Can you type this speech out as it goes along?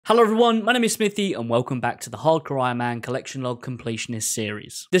Hello everyone, my name is Smithy and welcome back to the Hardcore Iron Man Collection Log Completionist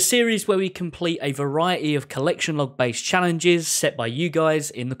series. The series where we complete a variety of collection log based challenges set by you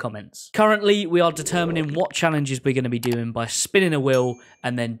guys in the comments. Currently we are determining what challenges we're going to be doing by spinning a wheel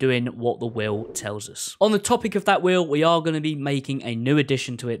and then doing what the wheel tells us. On the topic of that wheel, we are going to be making a new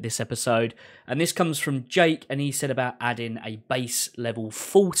addition to it this episode, and this comes from Jake, and he said about adding a base level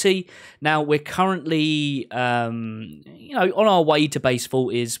 40. Now we're currently on our way to base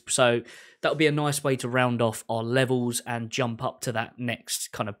 40s, so that'll be a nice way to round off our levels and jump up to that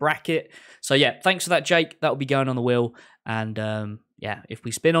next kind of bracket. So yeah, thanks for that, Jake. That'll be going on the wheel, and yeah, if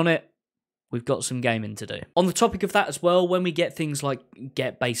we spin on it, we've got some gaming to do. On the topic of that as well, when we get things like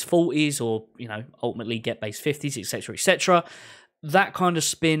get base 40s or, ultimately get base 50s, etc., etc., that kind of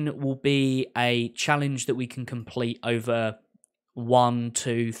spin will be a challenge that we can complete over 1,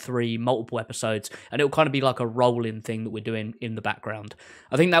 2, 3, multiple episodes, and it'll kind of be like a rolling thing that we're doing in the background.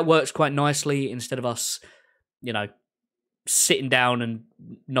 I think that works quite nicely instead of us, sitting down and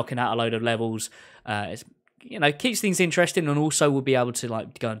knocking out a load of levels. It's keeps things interesting, and also we'll be able to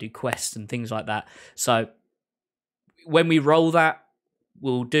go and do quests and things like that. So when we roll that,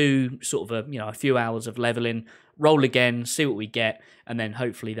 we'll do sort of a few hours of leveling, roll again, see what we get, and then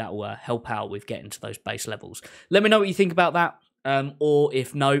hopefully that will help out with getting to those base levels. Let me know what you think about that. Or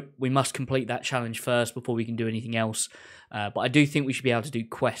if no, we must complete that challenge first before we can do anything else. But I do think we should be able to do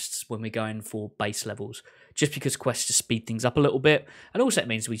quests when we're going for base levels, just because quests just speed things up a little bit. And also it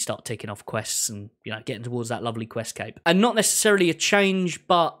means we start ticking off quests and, getting towards that lovely quest cape. And not necessarily a change,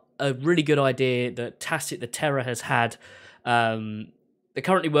 but a really good idea that Tacit the Terror has had. They're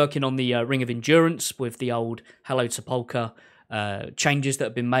currently working on the Ring of Endurance with the old Hello Sepulchre changes that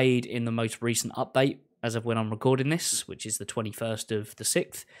have been made in the most recent update, as of when I'm recording this, which is the 21st of the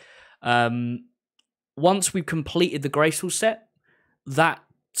 6th. Once we've completed the Graceful set, that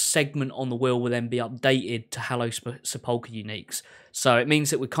segment on the wheel will then be updated to Hello Sepulchre uniques. So it means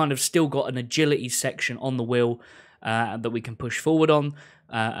that we've kind of still got an agility section on the wheel that we can push forward on.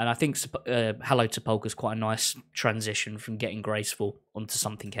 And I think Hello Sepulchre is quite a nice transition from getting Graceful onto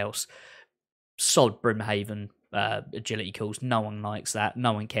something else. Sod Brimhaven agility calls. No one likes that.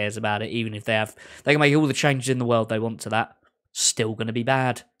 No one cares about it. Even if they can make all the changes in the world they want to that, still going to be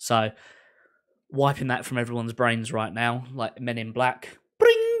bad. So wiping that from everyone's brains right now, like Men in Black,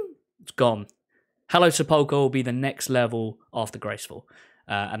 bring, it's gone. Hello Sepulchre will be the next level after Graceful,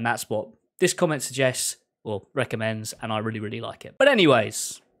 and that's what this comment suggests or recommends, and I really, really like it. But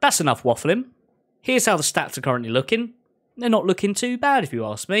anyways, that's enough waffling. Here's how the stats are currently looking. They're not looking too bad, if you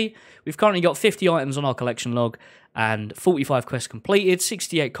ask me. We've currently got 50 items on our collection log and 45 quests completed,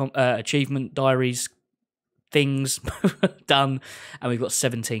 68 achievement diaries things done, and we've got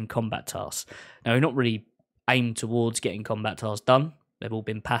 17 combat tasks. Now, we've not really aimed towards getting combat tasks done. They've all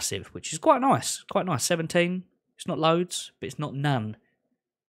been passive, which is quite nice. Quite nice. 17. It's not loads, but it's not none.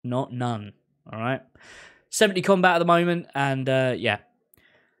 Not none. All right? 70 combat at the moment, and yeah.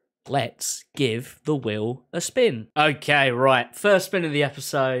 Let's give the wheel a spin. Okay, right. First spin of the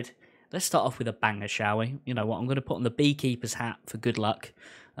episode. Let's start off with a banger, shall we? You know what? I'm going to put on the beekeeper's hat for good luck.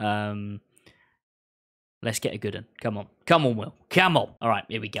 Let's get a good one. Come on. Come on, Will. Come on. All right,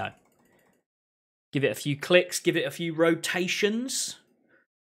 here we go. Give it a few clicks. Give it a few rotations.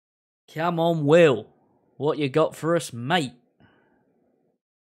 Come on, Will. What you got for us, mate?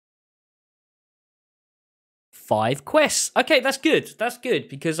 5 quests. Okay, that's good. That's good,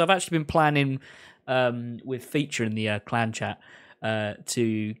 because I've actually been planning with Feature in the clan chat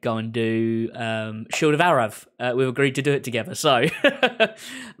to go and do Shield of Arav. We've agreed to do it together, so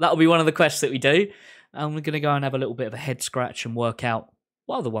that'll be one of the quests that we do. And we're going to go and have a little bit of a head scratch and work out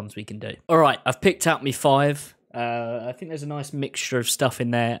what other ones we can do. All right, I've picked out me 5. I think there's a nice mixture of stuff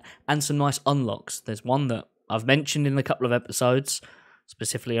in there and some nice unlocks. There's one that I've mentioned in a couple of episodes,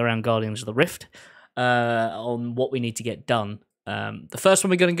 specifically around Guardians of the Rift. On what we need to get done. The first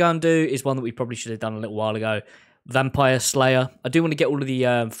one we're going to go and do is one that we probably should have done a little while ago. Vampire Slayer. I do want to get all of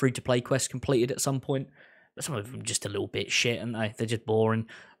the free-to-play quests completed at some point, but some of them are just a little bit shit, aren't they? They're just boring,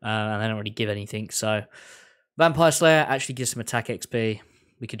 and they don't really give anything. So Vampire Slayer actually gives some attack XP.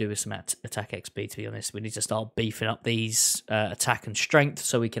 We could do with some attack XP, to be honest. We need to start beefing up these attack and strength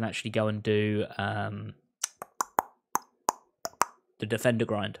so we can actually go and do the Defender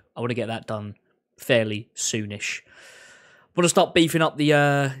grind. I want to get that done fairly soonish. Want to start beefing up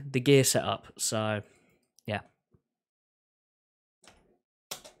the gear setup, so yeah.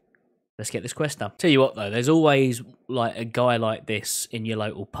 Let's get this quest done. Tell you what though, there's always like a guy like this in your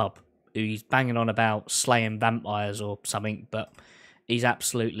local pub who's banging on about slaying vampires or something, but he's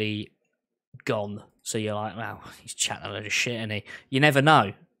absolutely gone. So you're like, wow, he's chatting a load of shit, and you never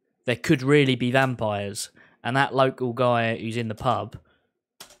know. there could really be vampires. And that local guy who's in the pub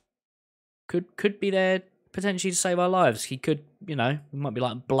could be there potentially to save our lives. He could, you know, he might be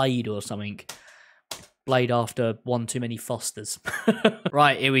like Blade or something. Blade after one too many Fosters.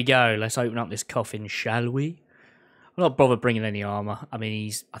 Right, here we go. Let's open up this coffin, shall we? I'm not bothered bringing any armour. I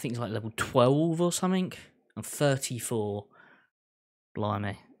mean, I think he's like level 12 or something. I'm 34.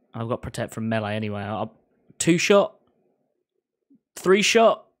 Blimey. I've got protect from melee anyway. 2 shot. 3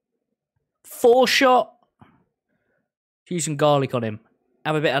 shot. 4 shot. Use some garlic on him.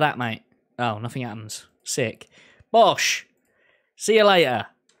 Have a bit of that, mate. Oh, nothing happens. Sick. Bosh. See you later.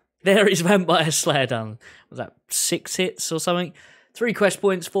 There is Vampire Slayer done. Was that 6 hits or something? 3 quest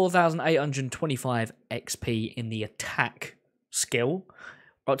points, 4,825 XP in the attack skill.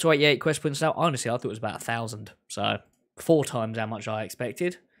 Up to 88 quest points now. Honestly, I thought it was about 1,000. So, 4 times how much I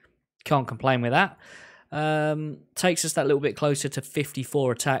expected. Can't complain with that. Takes us that little bit closer to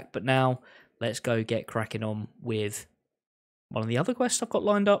 54 attack. But now, let's go get cracking on with one of the other quests I've got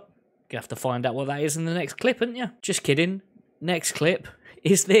lined up. You have to find out what that is in the next clip, aren't you? Just kidding. Next clip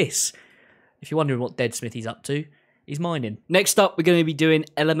is this. If you're wondering what Ded Smithy's up to, he's mining. Next up, we're going to be doing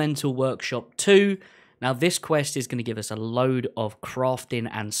Elemental Workshop 2. Now, this quest is going to give us a load of crafting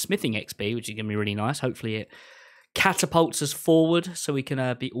and smithing XP, which is going to be really nice. Hopefully, it catapults us forward so we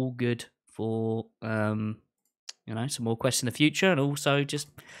can be all good for, you know, some more quests in the future and also just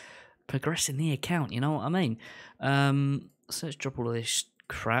progressing the account, you know what I mean? So let's drop all of this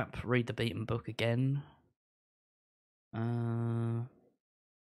crap, read the beaten book again. Alright,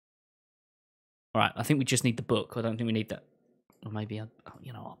 I think we just need the book. I don't think we need that. Or maybe,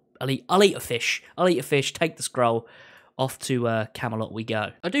 you know, I'll eat a fish. I'll eat a fish, take the scroll, off to Camelot we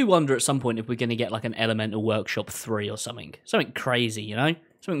go. I do wonder at some point if we're going to get like an Elemental Workshop 3 or something. Something crazy, you know?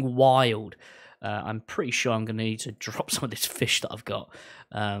 Something wild. I'm pretty sure I'm going to need to drop some of this fish that I've got.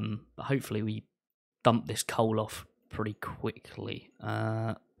 But hopefully we dump this coal off pretty quickly.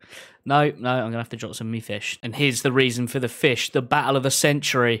 No, I'm going to have to drop some of me fish. And here's the reason for the fish. The battle of the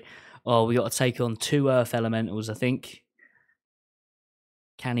century. Oh, we got to take on 2 Earth Elementals, I think.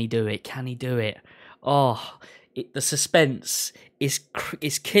 Can he do it? Can he do it? Oh, the suspense is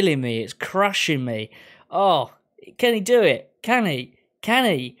killing me. It's crushing me. Oh, can he do it? Can he? Can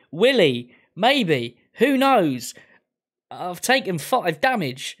he? Will he? Maybe. Who knows? I've taken 5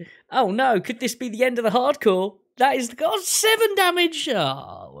 damage. Oh no, could this be the end of the hardcore? That is, got 7 damage.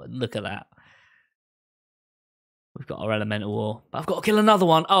 Oh, look at that. We've got our Elemental War. But I've got to kill another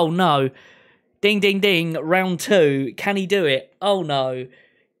one. Oh no. Ding, ding, ding. Round 2. Can he do it? Oh no.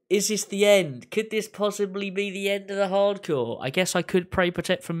 Is this the end? Could this possibly be the end of the hardcore? I guess I could pray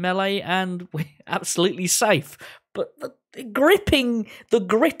protect from melee and we're absolutely safe. But the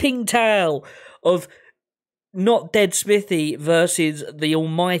gripping tale of not Ded Smithy versus the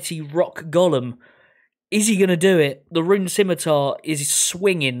almighty rock golem. Is he going to do it? The rune scimitar is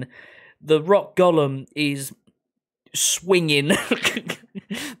swinging. The rock golem is swinging.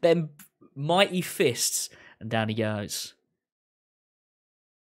 Them mighty fists. And down he goes.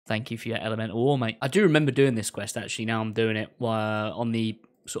 Thank you for your Elemental War, mate. I do remember doing this quest, actually. Now I'm doing it on the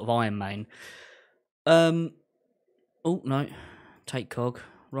sort of Iron Main. Oh, no. Take cog.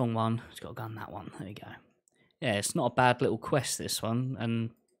 Wrong one. It's got a gun, that one. There we go. Yeah, it's not a bad little quest, this one.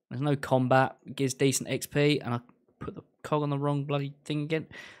 And there's no combat. It gives decent XP. And I put the cog on the wrong bloody thing again.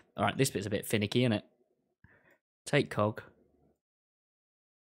 Alright, this bit's a bit finicky, isn't it? Take cog.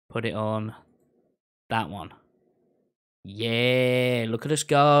 Put it on that one. Yeah, look at us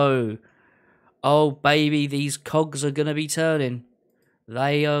go. Oh, baby, these cogs are going to be turning.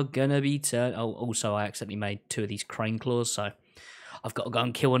 They are going to be turning. Oh, also, I accidentally made 2 of these crane claws, so I've got to go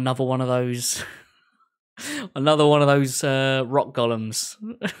and kill another one of those. Another one of those rock golems.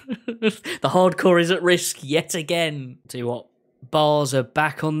 The hardcore is at risk yet again. Tell you what, bars are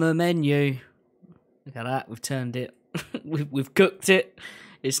back on the menu. Look at that, we've turned it. We've cooked it.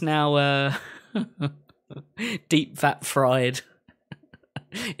 It's now deep fat fried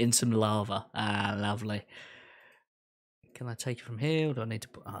in some lava. Ah, lovely. Can I take it from here, or do I need to?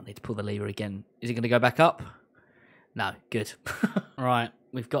 I need to pull the lever again. Is it going to go back up? No, good. Right,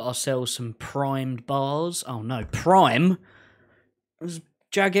 we've got ourselves some primed bars. Oh no, prime? Was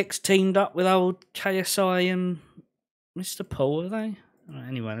Jagex teamed up with old KSI and Mr. Paul, are they? Right,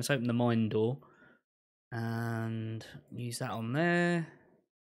 anyway, let's open the mine door and use that on there.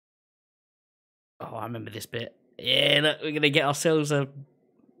 Oh, I remember this bit. Yeah, look, we're going to get ourselves a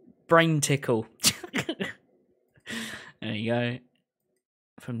brain tickle. There you go.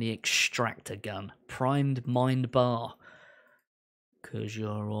 From the extractor gun. Primed mind bar. 'cause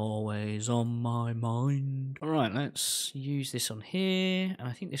you're always on my mind. Alright, let's use this on here, and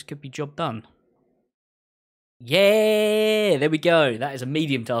I think this could be job done. Yeah, there we go. That is a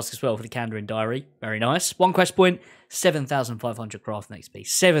medium task as well for the Kandarin Diary. Very nice. 1 quest point, 7,500 crafting XP,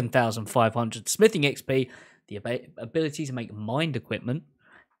 7,500 smithing XP, the ability to make mined equipment,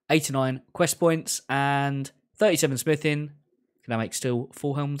 89 quest points, and 37 smithing. Can now make steel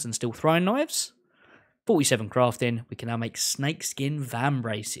full helms and steel throwing knives. 47 crafting. We can now make snakeskin van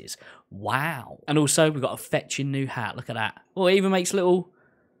braces. Wow. And also, we've got a fetching new hat. Look at that. Oh, it even makes little...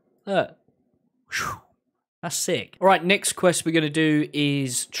 Look. Whew. That's sick. All right, next quest we're going to do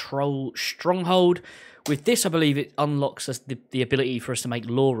is Troll Stronghold. With this, I believe it unlocks us the ability for us to make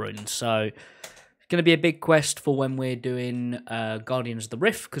lore runes. So it's going to be a big quest for when we're doing Guardians of the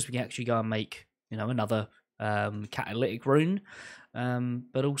Rift, because we can actually go and make, you know, another catalytic rune.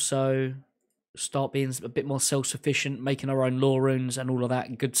 But also start being a bit more self-sufficient, making our own lore runes and all of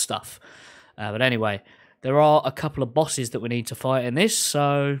that good stuff. But anyway, there are a couple of bosses that we need to fight in this,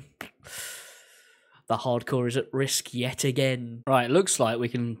 so... The hardcore is at risk yet again. Right, it looks like we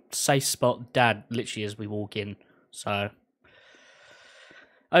can safe spot Dad literally as we walk in. So,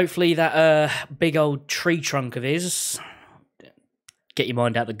 hopefully that big old tree trunk of his, get your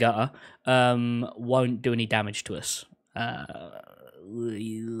mind out the gutter, won't do any damage to us. I'll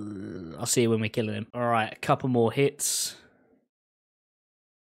see you when we're killing him. Alright, a couple more hits.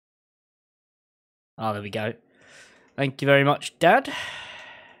 Oh, there we go. Thank you very much, Dad.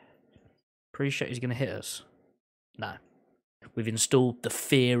 Pretty sure he's going to hit us. No. We've installed the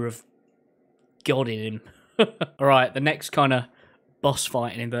fear of God in him. Alright, the next kind of boss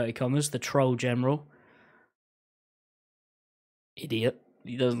fight in inverted commas, the Troll General. Idiot.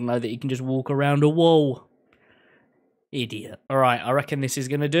 He doesn't know that he can just walk around a wall. Idiot. Alright, I reckon this is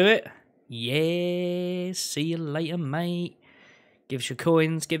going to do it. Yeah, see you later, mate. Give us your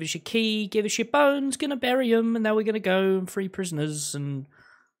coins, give us your key, give us your bones, gonna bury them, and now we're going to go and free prisoners and...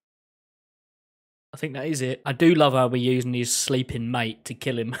 I think that is it. I do love how we're using his sleeping mate to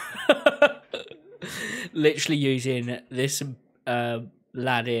kill him. Literally using this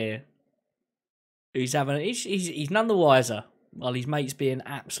lad here. He's none the wiser. While his mate's being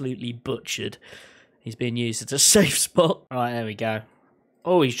absolutely butchered. He's being used as a safe spot. Right, there we go.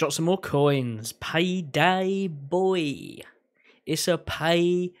 Oh, he's dropped some more coins. Payday, boy. It's a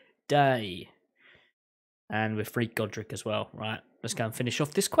payday. And we've freed Godric as well. Right, let's go and finish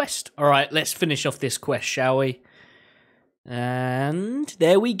off this quest. All right, let's finish off this quest, shall we? And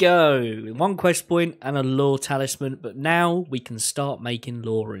there we go. 1 quest point and a lore talisman. But now we can start making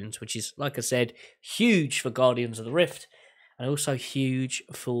lore runes, which is, like I said, huge for Guardians of the Rift. And also huge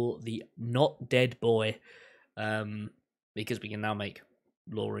for the not dead boy. Because we can now make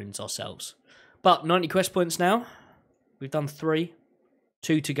lore runes ourselves. But 90 quest points now. We've done 3.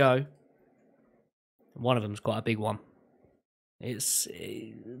 2 to go. One of them's quite a big one. It's,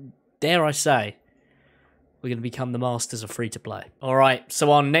 dare I say, we're going to become the masters of free-to-play. All right,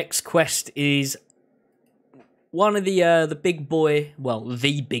 so our next quest is one of the big boy, well,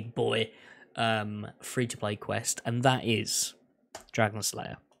 the big boy free-to-play quest, and that is Dragon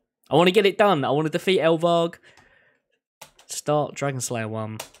Slayer. I want to get it done. I want to defeat Elvarg. Start Dragon Slayer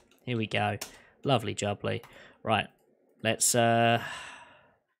 1. Here we go. Lovely jubbly. Right, let's get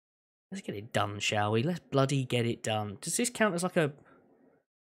it done, shall we? Let's bloody get it done. Does this count as like a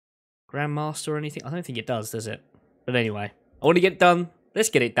Grandmaster or anything? I don't think it does it? But anyway, I want to get it done. Let's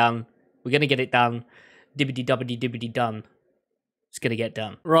get it done. We're going to get it done. Dibbity-dubbity-dibbity done. It's going to get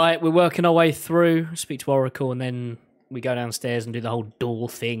done. Right, we're working our way through. Speak to Oracle, and then we go downstairs and do the whole door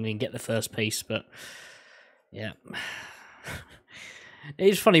thing and get the first piece. But, yeah.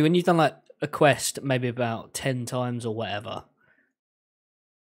 It's funny, when you've done like a quest maybe about 10 times or whatever,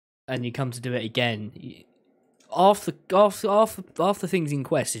 and you come to do it again, half the things in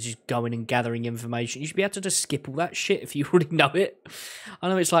quest is just going and gathering information. You should be able to just skip all that shit if you already know it. I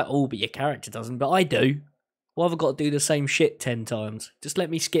know it's like, oh, but your character doesn't, but I do. Why have I got to do the same shit 10 times? Just let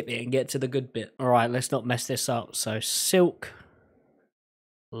me skip it and get to the good bit. Alright, let's not mess this up. So, silk,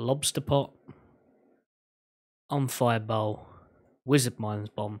 lobster pot, on fire bowl, wizard mine's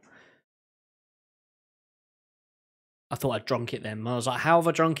bomb. I thought I'd drunk it then. I was like, how have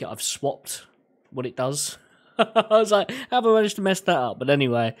I drunk it? I've swapped what it does. I was like, how have I managed to mess that up? But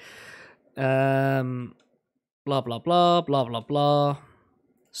anyway. Blah, blah, blah, blah, blah, blah.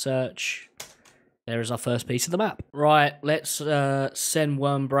 Search. There is our first piece of the map. Right, let's send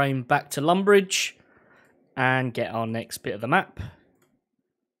Wormbrain back to Lumbridge and get our next bit of the map.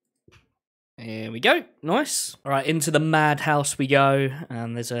 Here we go. Nice. All right, into the madhouse we go.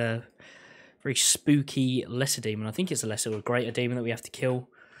 And there's a Very spooky lesser demon. I think it's a lesser or greater demon that we have to kill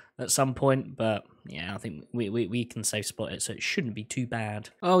at some point, but yeah, I think we can safe spot it, so it shouldn't be too bad.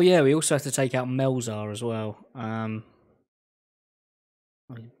 Oh yeah, we also have to take out Melzar as well.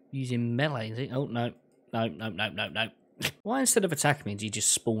 Using melee, is it? Oh no. No. Why instead of attacking me do you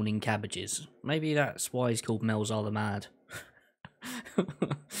just spawn in cabbages? Maybe that's why he's called Melzar the Mad.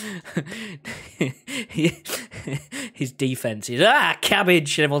 His defense is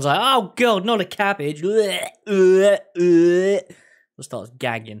cabbage, and everyone's like, oh god, not a cabbage. Starts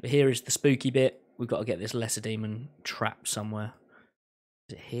gagging. But here is the spooky bit. We've got to get this lesser demon trapped somewhere.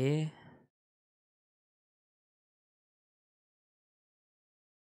 Is it here?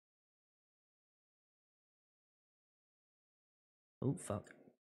 Oh fuck.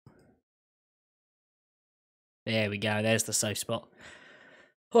 There we go. There's the safe spot.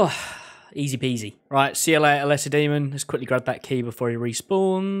 Oh, easy peasy. Right, see you later, lesser demon. Let's quickly grab that key before he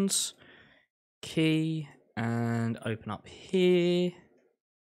respawns. Key, and open up here.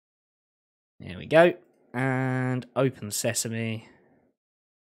 There we go. And open sesame.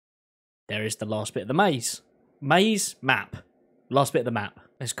 There is the last bit of the maze. Maze map. Last bit of the map.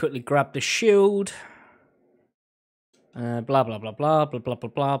 Let's quickly grab the shield. Blah, blah, blah, blah, blah, blah, blah,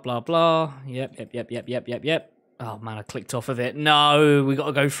 blah, blah, blah. Yep. Oh, man, I clicked off of it. No, we got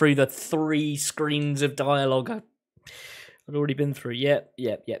to go through the 3 screens of dialogue I'd already been through. Yep.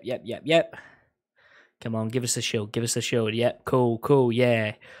 Come on, give us the shield. Yep, cool,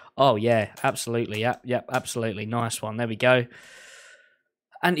 yeah. Oh, yeah, absolutely. Yep, absolutely. Nice one. There we go.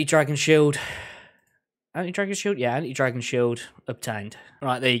 Anti-dragon shield. Anti-dragon shield? Yeah, anti-dragon shield obtained.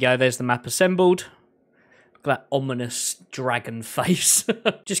 Right, there you go. There's the map assembled. That ominous dragon face.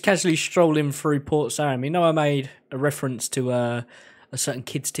 Just casually strolling through Port Sarim. You know, I made a reference to a certain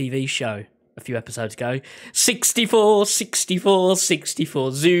kids' TV show a few episodes ago. 64,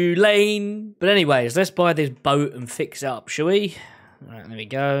 Zoo Lane. But anyways, let's buy this boat and fix it up, shall we? Alright, there we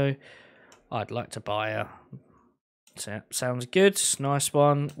go. I'd like to buy a... Sounds good. Nice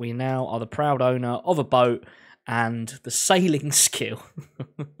one. We now are the proud owner of a boat and the sailing skill.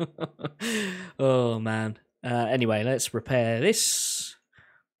 Oh, man. Anyway, let's repair this.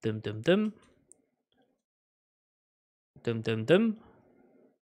 Dum.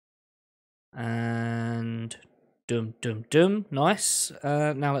 And dum. Nice.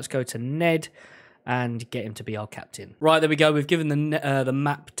 Now let's go to Ned and get him to be our captain. Right, there we go. We've given the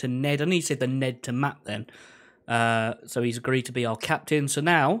map to Ned. I need to say the Ned to map then. So he's agreed to be our captain. So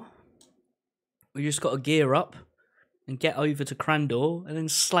now we just got to gear up and get over to Crandor and then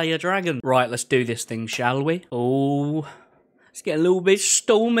slay a dragon. Right, let's do this thing, shall we? Oh, it's getting a little bit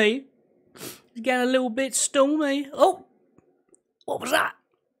stormy. Oh, what was that?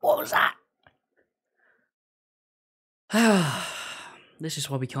 This is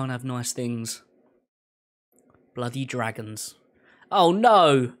why we can't have nice things. Bloody dragons. Oh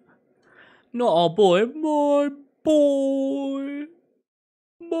no! Not our boy. My boy.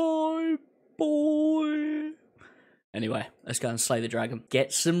 Anyway, let's go and slay the dragon.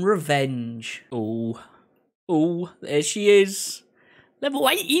 Get some revenge. Oh, there she is. Level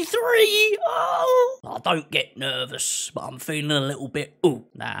 83. Oh, don't get nervous, but I'm feeling a little bit. Oh,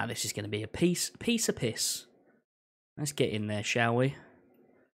 nah, this is going to be a piece of piss. Let's get in there, shall we?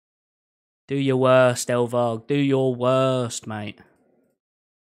 Do your worst, Elvarg. Do your worst, mate.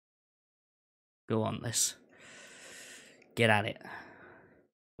 Go on, let's get at it.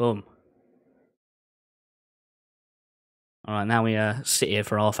 Boom. All right, now we sit here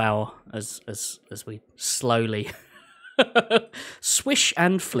for half hour as we slowly swish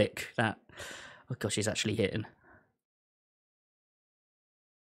and flick that. Oh gosh, he's actually hitting.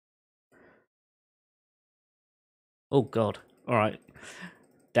 Oh god. All right.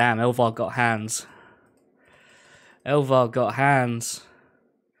 Damn, Elvar got hands. I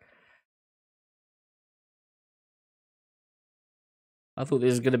thought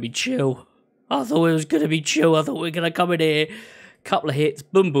this was going to be chill. I thought we were going to come in here, couple of hits,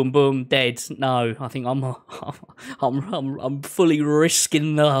 boom, dead. No, I think I'm fully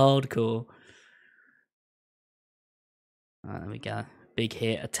risking the hardcore. Right, there we go. Big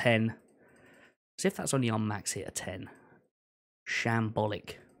hit, a 10. As if that's only on max hit, a 10.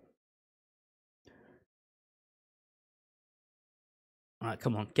 Shambolic. Alright,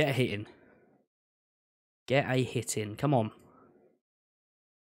 come on, get a hit in. Come on.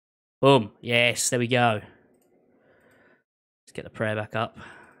 Boom. Yes, there we go. Let's get the prayer back up.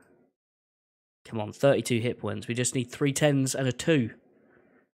 Come on, 32 hit points. We just need 3 10s and a 2.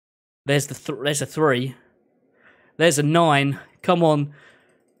 There's a 3. There's a 9. Come on.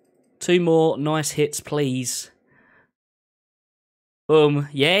 2 more nice hits, please. Boom.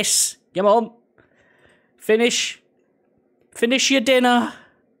 Yes. Come on. Finish. Finish your dinner.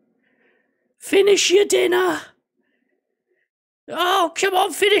 Finish your dinner. Oh, come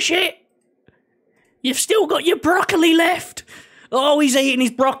on, finish it. You've still got your broccoli left. Oh, he's eating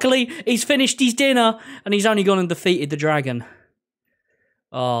his broccoli. He's finished his dinner. And he's only gone and defeated the dragon.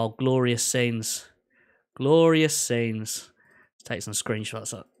 Oh, glorious scenes. Glorious scenes. Let's take some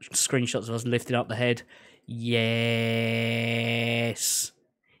screenshots of us lifting up the head. Yes.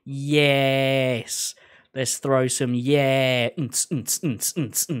 Yes. Let's throw some spin, spin,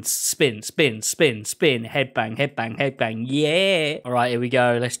 spin, spin, headbang, headbang, headbang. Yeah. All right, here we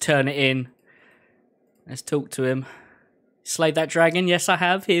go. Let's turn it in. Let's talk to him. Slayed that dragon? Yes, I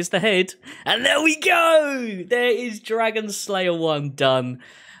have. Here's the head. And there we go! There is Dragon Slayer 1 done.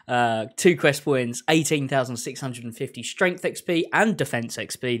 2 quest points, 18,650 strength XP and defense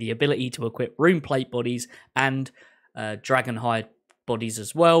XP. The ability to equip rune plate bodies and dragon hide bodies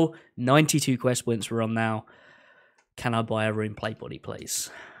as well. 92 quest points we're on now. Can I buy a rune plate body, please?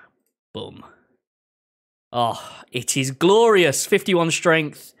 Boom. Oh, it is glorious. 51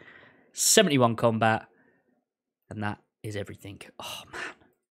 strength, 71 combat. And that is everything. Oh, man.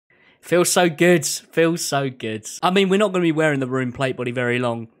 Feels so good. Feels so good. I mean, we're not going to be wearing the rune plate body very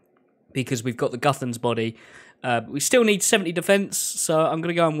long because we've got the Guthan's body. We still need 70 defense, so I'm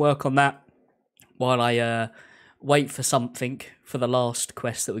going to go and work on that while I wait for something for the last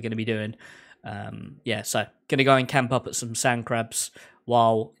quest that we're going to be doing. Yeah, so going to go and camp up at some sand crabs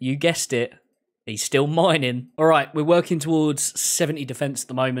while, you guessed it, he's still mining. All right, we're working towards 70 defense at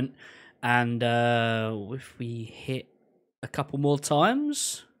the moment. And if we hit a couple more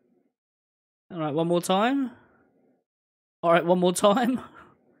times. All right, one more time. All right, one more time.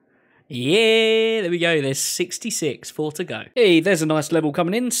 Yeah, there we go. There's 66, 4 to go. Hey, there's a nice level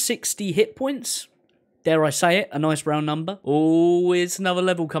coming in. 60 hit points. Dare I say it? A nice round number. Oh, it's another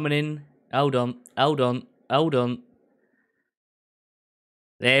level coming in. Hold on, hold on, hold on.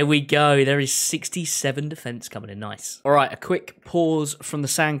 There we go. There is 67 defense coming in. Nice. All right, a quick pause from the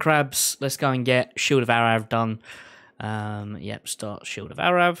sand crabs. Let's go and get Shield of Arav done. Yep, start Shield of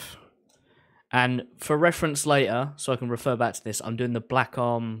Arav. And for reference later, so I can refer back to this, I'm doing the Black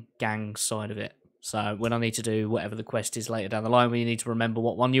Arm gang side of it. So when I need to do whatever the quest is later down the line, when you need to remember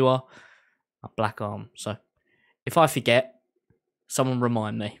what one you are, Black Arm. So if I forget, someone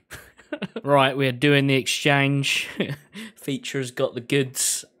remind me. Right, we're doing the exchange. Feature's got the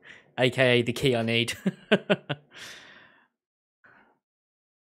goods, aka the key I need.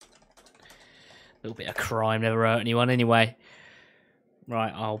 Little bit of crime never hurt anyone anyway.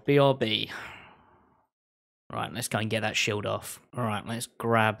 Right, I'll BRB. Right, let's go and get that shield off. Alright, let's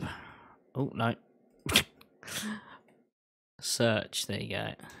grab... Oh, no. Search, there you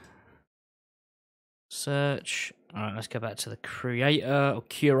go. Search. Alright, let's go back to the creator or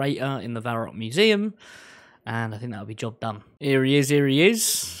curator in the Varrock Museum. And I think that'll be job done. Here he is, here he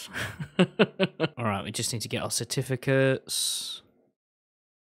is. Alright, we just need to get our certificates.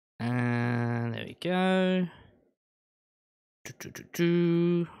 And there we go.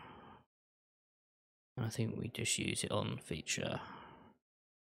 I think we just use it on feature.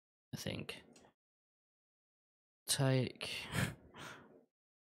 I think. Take.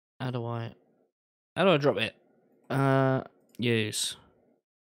 How do I drop it? Use.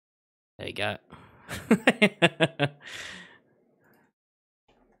 There you go.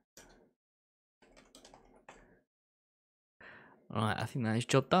 Right, I think that is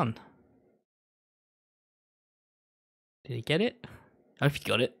job done. Did he get it? I hope he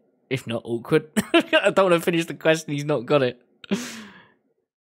got it. If not, awkward. I don't want to finish the quest and he's not got it.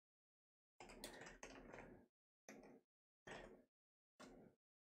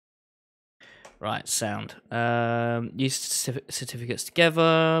 Right, sound. Use certificates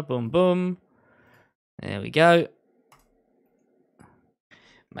together. Boom, boom. There we go.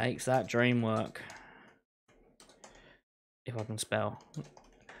 Makes that dream work. If I can spell.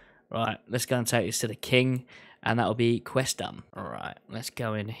 Right, let's go and take this to the king. And that'll be quest done. Alright, let's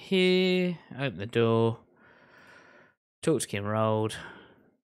go in here. Open the door. Talk to King Rolled.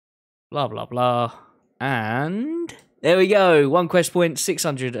 Blah, blah, blah. And there we go. 1 quest point,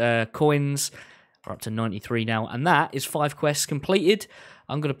 600 coins. We're up to 93 now. And that is 5 quests completed.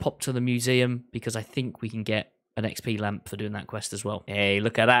 I'm going to pop to the museum because I think we can get an XP lamp for doing that quest as well. Hey,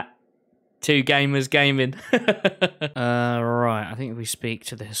 look at that. 2 gamers gaming. Right, I think if we speak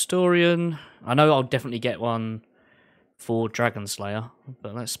to the historian, I know I'll definitely get one for Dragon Slayer,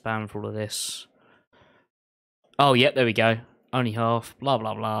 but let's spam for all of this. Oh, yep, there we go. Only half, blah,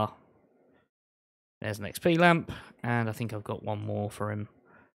 blah, blah. There's an XP lamp, and I think I've got one more for him.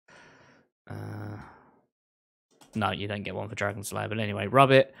 No, you don't get one for Dragon Slayer, but anyway,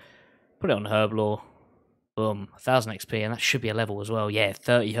 rub it. Put it on Herblore. Boom, 1000 XP, and that should be a level as well. Yeah,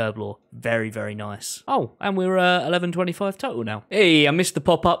 30 Herblore. Very, very nice. Oh, and we're 1125 total now. Hey, I missed the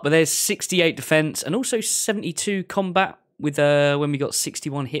pop-up, but there's 68 defense and also 72 combat with when we got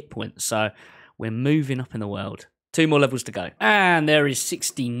 61 hit points. So we're moving up in the world. 2 more levels to go. And there is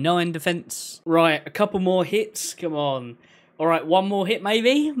 69 defense. Right, a couple more hits. Come on. All right, one more hit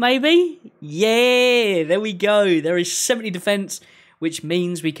maybe? Maybe? Yeah, there we go. There is 70 defense, which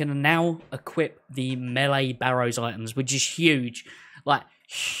means we can now equip the melee Barrows items, which is huge. Like,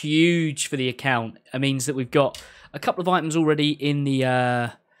 huge for the account. It means that we've got a couple of items already in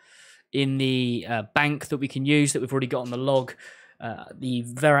the bank that we can use, that we've already got on the log. The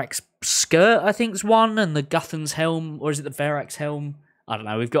Verax skirt, I think, is one, and the Guthan's helm, or is it the Verax helm? I don't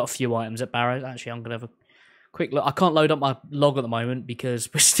know. We've got a few items at Barrows. Actually, I'm going to have a quick look. I can't load up my log at the moment because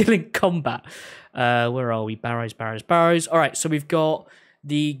we're still in combat. Where are we? Barrows, Barrows, Barrows. All right, so we've got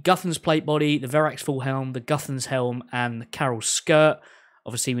the Guthan's plate body, the Verax full helm, the Guthan's helm, and the Carol's skirt.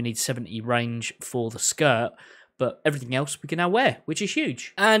 Obviously, we need 70 range for the skirt, but everything else we can now wear, which is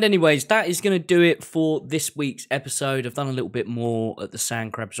huge. And anyways, that is going to do it for this week's episode. I've done a little bit more at the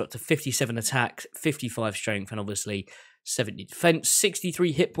Sand Crabs, up to 57 attack, 55 strength, and obviously 70 defense,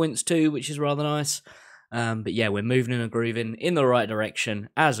 63 hit points too, which is rather nice. But yeah, we're moving and grooving in the right direction,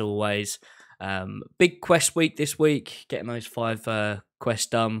 as always. Big quest week this week, getting those 5 quests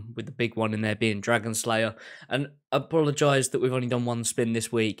done, with the big one in there being Dragon Slayer. And I apologise that we've only done 1 spin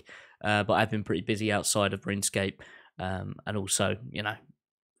this week, but I've been pretty busy outside of Runescape. And also, you know,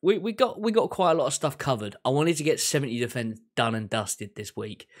 we got quite a lot of stuff covered. I wanted to get 70 defense done and dusted this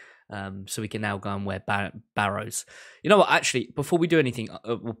week. So we can now go and wear Barrows. You know what, actually, before we do anything,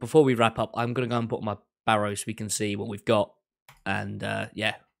 before we wrap up, I'm going to go and put my Barrows so we can see what we've got. And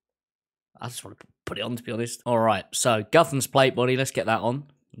yeah, I just want to put it on, to be honest. All right, so Guthan's plate body, let's get that on.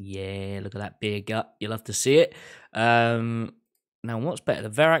 Yeah, look at that beer gut. You'll have to see it. Now, what's better, the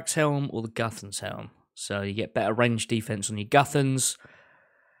Verax helm or the Guthan's helm? So you get better range defense on your Guthans.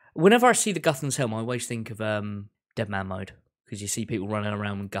 Whenever I see the Guthan's helm, I always think of Dead Man mode, because you see people running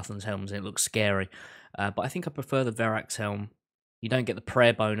around with Guthan's helms and it looks scary. But I think I prefer the Verax helm. You don't get the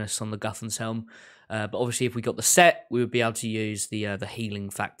prayer bonus on the Guthan's helm. But obviously, if we got the set, we would be able to use the healing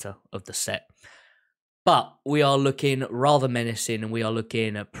factor of the set. But we are looking rather menacing, and we are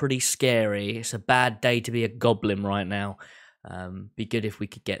looking pretty scary. It's a bad day to be a goblin right now. Be good if we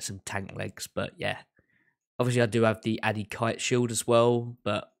could get some tank legs, but yeah. Obviously, I do have the Addy Kite shield as well,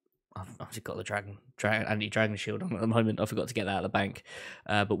 but I've obviously got the anti-dragon shield on at the moment. I forgot to get that out of the bank.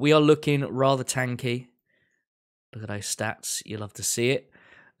 But we are looking rather tanky. Look at those stats. You'll love to see it.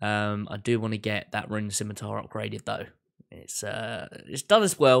 I do want to get that rune scimitar upgraded though. It's done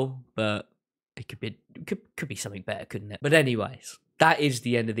as well, but it could be something better, couldn't it? But anyways, that is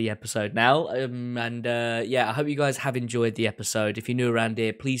the end of the episode now. Yeah, I hope you guys have enjoyed the episode. If you're new around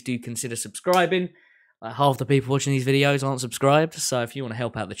here, please do consider subscribing. Like, half the people watching these videos aren't subscribed, so if you want to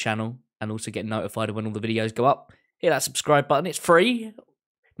help out the channel and also get notified of when all the videos go up, hit that subscribe button. It's free.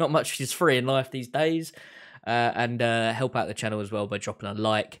 Not much is free in life these days. And help out the channel as well by dropping a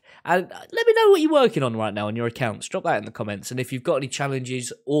like. And let me know what you're working on right now on your accounts. Drop that in the comments. And if you've got any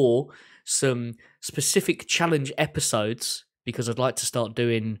challenges or some specific challenge episodes, because I'd like to start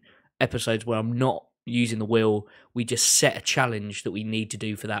doing episodes where I'm not using the wheel, we just set a challenge that we need to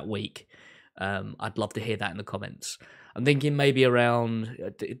do for that week. I'd love to hear that in the comments. I'm thinking maybe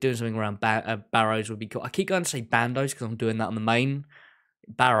around doing something around Barrows would be cool. I keep going to say Bandos because I'm doing that on the main.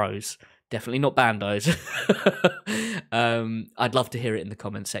 Barrows. Definitely not Bandos. I'd love to hear it in the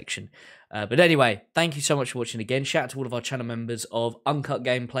comment section. But anyway, thank you so much for watching again. Shout out to all of our channel members of Uncut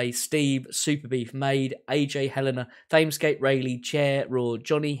Gameplay, Steve, Super Beef Maid, AJ, Helena, Thamescape, Rayleigh, Chair, Raw,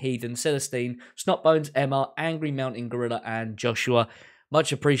 Johnny, Heathen, Celestine, Snotbones, Emma, Angry Mountain Gorilla, and Joshua.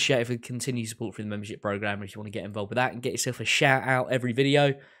 Much appreciated for the continued support for the membership program. If you want to get involved with that and get yourself a shout out every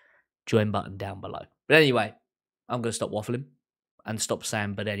video, join button down below. But anyway, I'm going to stop waffling and stop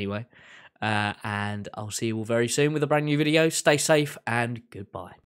saying but anyway. And I'll see you all very soon with a brand new video. Stay safe and goodbye.